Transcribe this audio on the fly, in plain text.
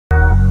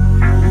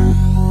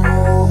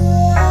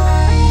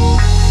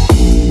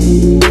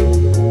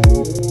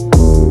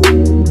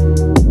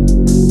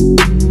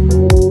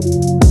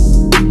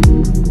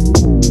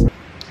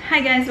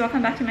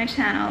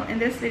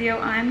video,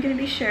 I'm going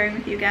to be sharing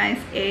with you guys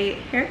a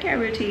hair care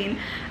routine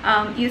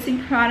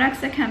using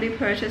products that can be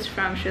purchased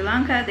from Sri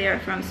Lanka. They are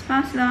from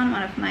CEYLON,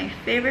 one of my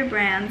favorite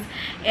brands,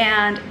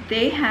 and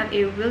they have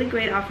a really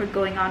great offer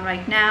going on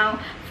right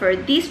now for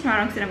these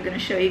products that I'm going to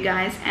show you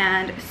guys,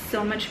 and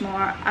so much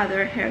more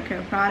other hair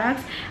care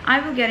products. I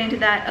will get into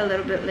that a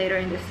little bit later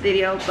in this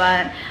video,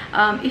 but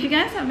if you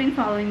guys have been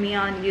following me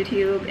on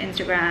YouTube,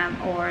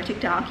 Instagram, or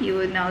TikTok, you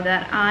would know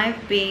that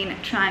I've been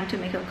trying to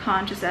make a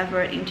conscious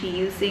effort into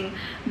using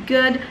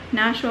good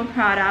natural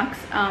products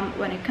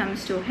when it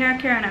comes to hair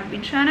care, and I've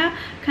been trying to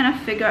kind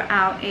of figure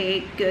out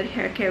a good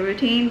hair care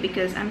routine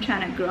because I'm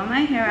trying to grow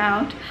my hair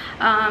out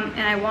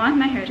and I want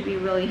my hair to be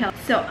really healthy.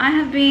 So I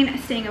have been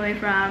staying away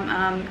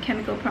from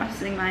chemical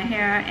processing my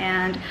hair,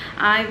 and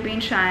I've been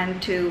trying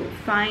to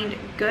find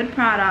good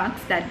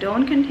products that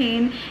don't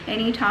contain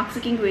any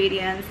toxic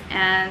ingredients,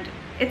 and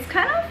it's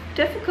kind of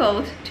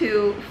difficult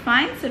to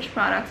find such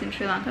products in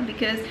Sri Lanka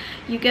because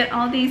you get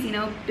all these, you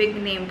know, big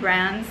name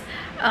brands,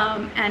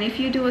 and if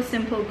you do a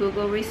simple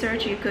Google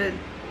research, you could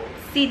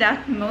see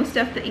that most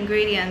of the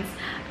ingredients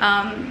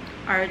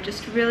are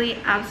just really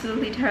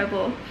absolutely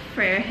terrible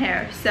for your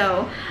hair.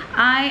 So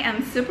I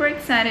am super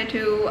excited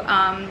to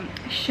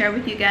share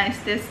with you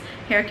guys this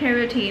hair care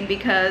routine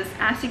because,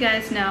 as you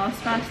guys know,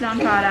 CEYLON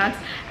products,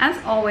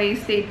 as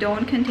always, they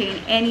don't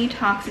contain any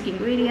toxic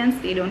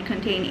ingredients, they don't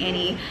contain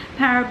any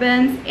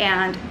parabens,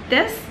 and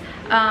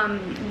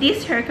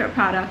these hair care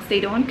products, they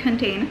don't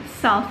contain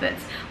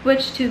sulfates,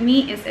 which to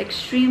me is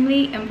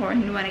extremely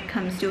important when it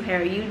comes to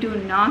hair. You do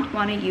not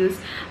want to use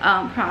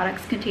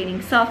products containing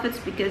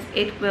sulfates because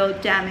it will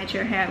damage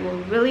your hair, it will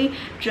really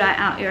dry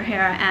out your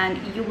hair,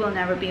 and you will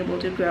never be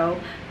able to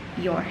grow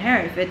your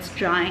hair if it's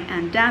dry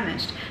and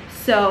damaged.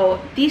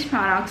 So these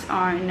products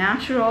are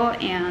natural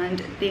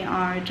and they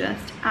are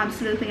just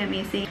absolutely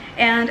amazing,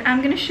 and I'm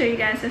going to show you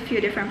guys a few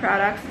different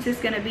products. This is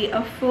going to be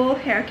a full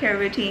hair care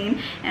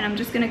routine, and I'm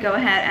just going to go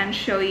ahead and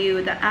show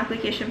you the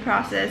application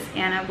process,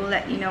 and I will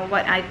let you know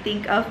what I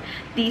think of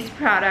these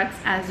products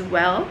as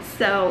well.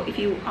 So if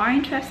you are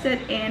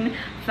interested in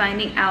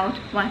finding out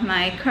what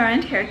my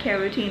current hair care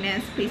routine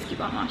is, please keep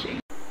on watching.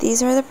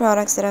 These are the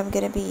products that I'm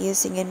going to be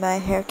using in my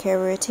hair care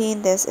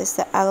routine. This is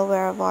the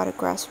Aloe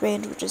Watergrass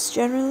range, which is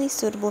generally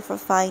suitable for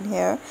fine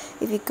hair.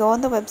 If you go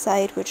on the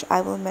website, which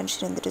I will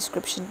mention in the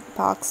description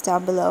box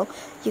down below,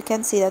 you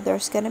can see that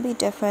there's going to be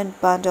different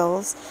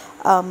bundles,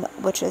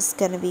 which is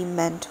going to be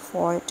meant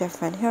for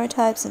different hair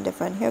types and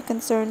different hair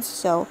concerns.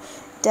 So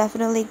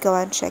definitely go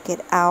and check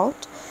it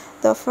out.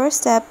 The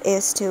first step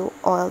is to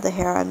oil the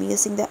hair. I'm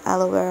using the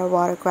Aloe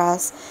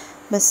Watergrass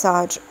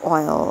massage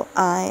oil.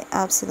 I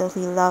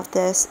absolutely love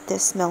this.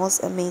 This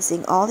smells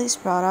amazing. All these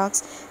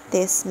products,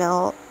 they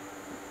smell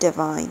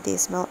divine. They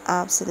smell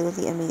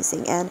absolutely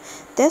amazing, and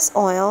this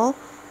oil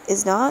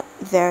is not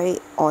very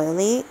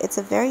oily. It's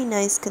a very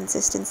nice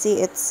consistency.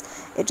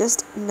 It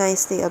just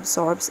nicely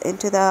absorbs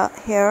into the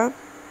hair.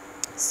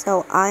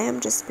 So I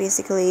am just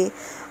basically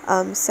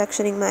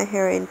sectioning my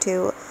hair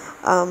into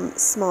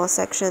small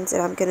sections,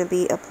 and I'm going to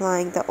be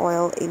applying the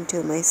oil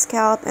into my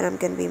scalp, and I'm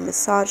going to be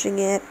massaging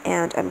it,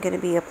 and I'm going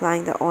to be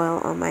applying the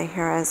oil on my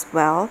hair as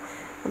well.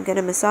 I'm going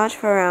to massage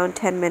for around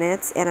 10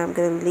 minutes, and I'm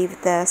going to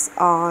leave this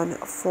on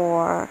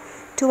for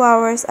 2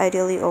 hours,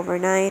 ideally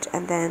overnight,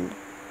 and then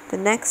the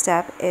next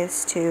step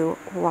is to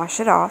wash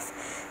it off.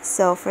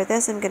 So for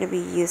this, I'm going to be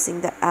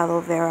using the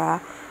Aloe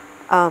Vera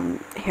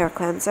hair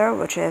cleanser,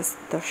 which is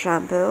the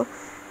shampoo.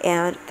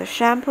 And the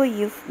shampoo,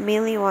 you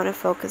mainly want to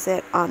focus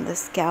it on the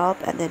scalp,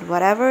 and then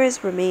whatever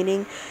is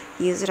remaining,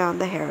 use it on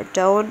the hair.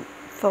 Don't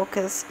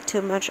focus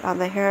too much on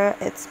the hair.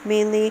 It's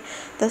mainly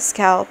the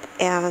scalp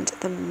and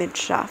the mid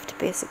shaft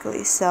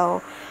basically.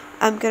 So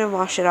I'm gonna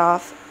wash it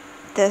off.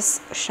 This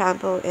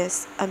shampoo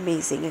is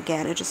amazing.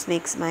 Again, it just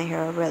makes my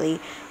hair really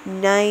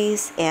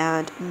nice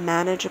and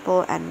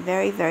manageable and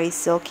very, very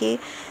silky.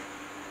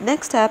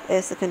 Next up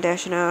is the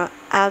conditioner.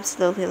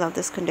 Absolutely love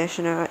this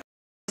conditioner.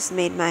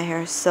 Made my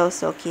hair so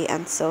silky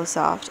and so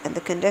soft, and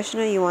the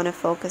conditioner, you want to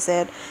focus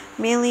it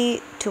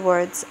mainly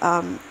towards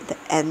the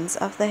ends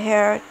of the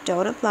hair.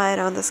 Don't apply it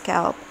on the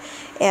scalp,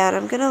 and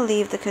I'm gonna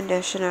leave the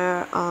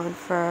conditioner on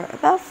for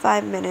about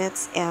 5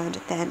 minutes, and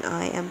then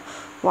I am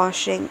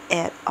washing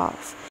it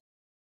off.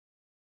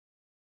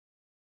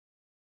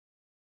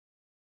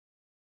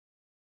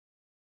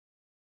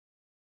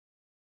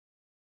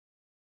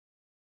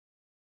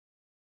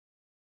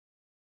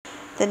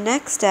 The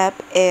next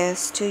step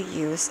is to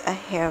use a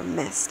hair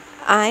mist.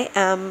 I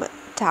am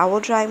towel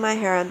drying my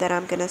hair, and then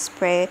I'm going to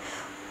spray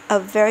a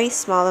very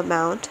small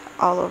amount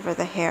all over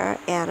the hair,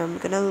 and I'm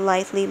going to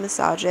lightly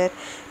massage it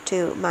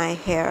to my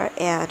hair,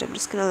 and I'm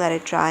just going to let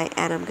it dry,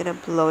 and I'm going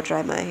to blow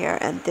dry my hair,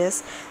 and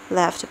this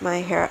left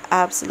my hair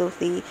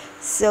absolutely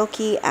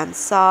silky and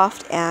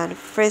soft and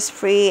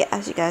frizz-free.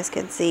 As you guys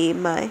can see,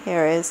 my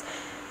hair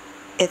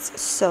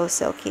it's so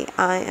silky.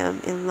 I am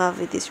in love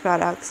with these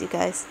products. You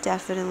guys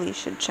definitely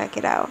should check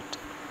it out.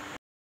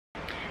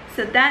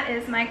 So that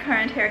is my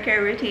current hair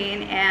care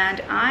routine, and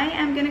I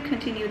am going to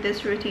continue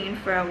this routine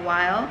for a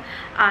while.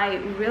 I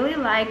really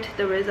liked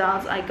the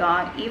results I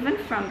got even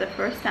from the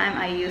first time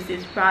I used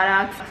these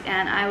products,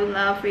 and I would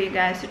love for you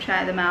guys to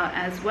try them out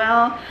as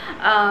well.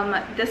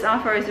 This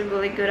offer is a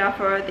really good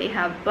offer. They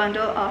have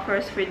bundle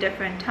offers for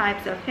different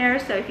types of hair,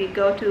 so if you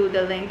go to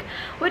the link,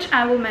 which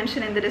I will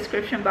mention in the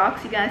description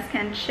box, you guys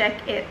can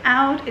check it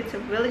out. It's a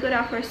really good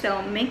offer,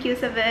 so make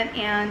use of it,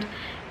 and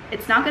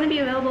it's not going to be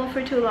available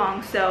for too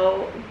long,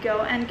 so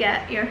go and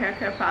get your hair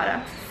care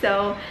products.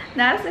 So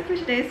that is it for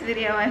today's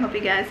video. I hope you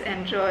guys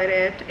enjoyed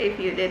it. If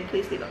you did,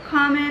 please leave a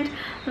comment,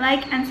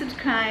 like, and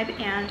subscribe,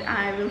 and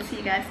I will see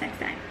you guys next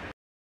time.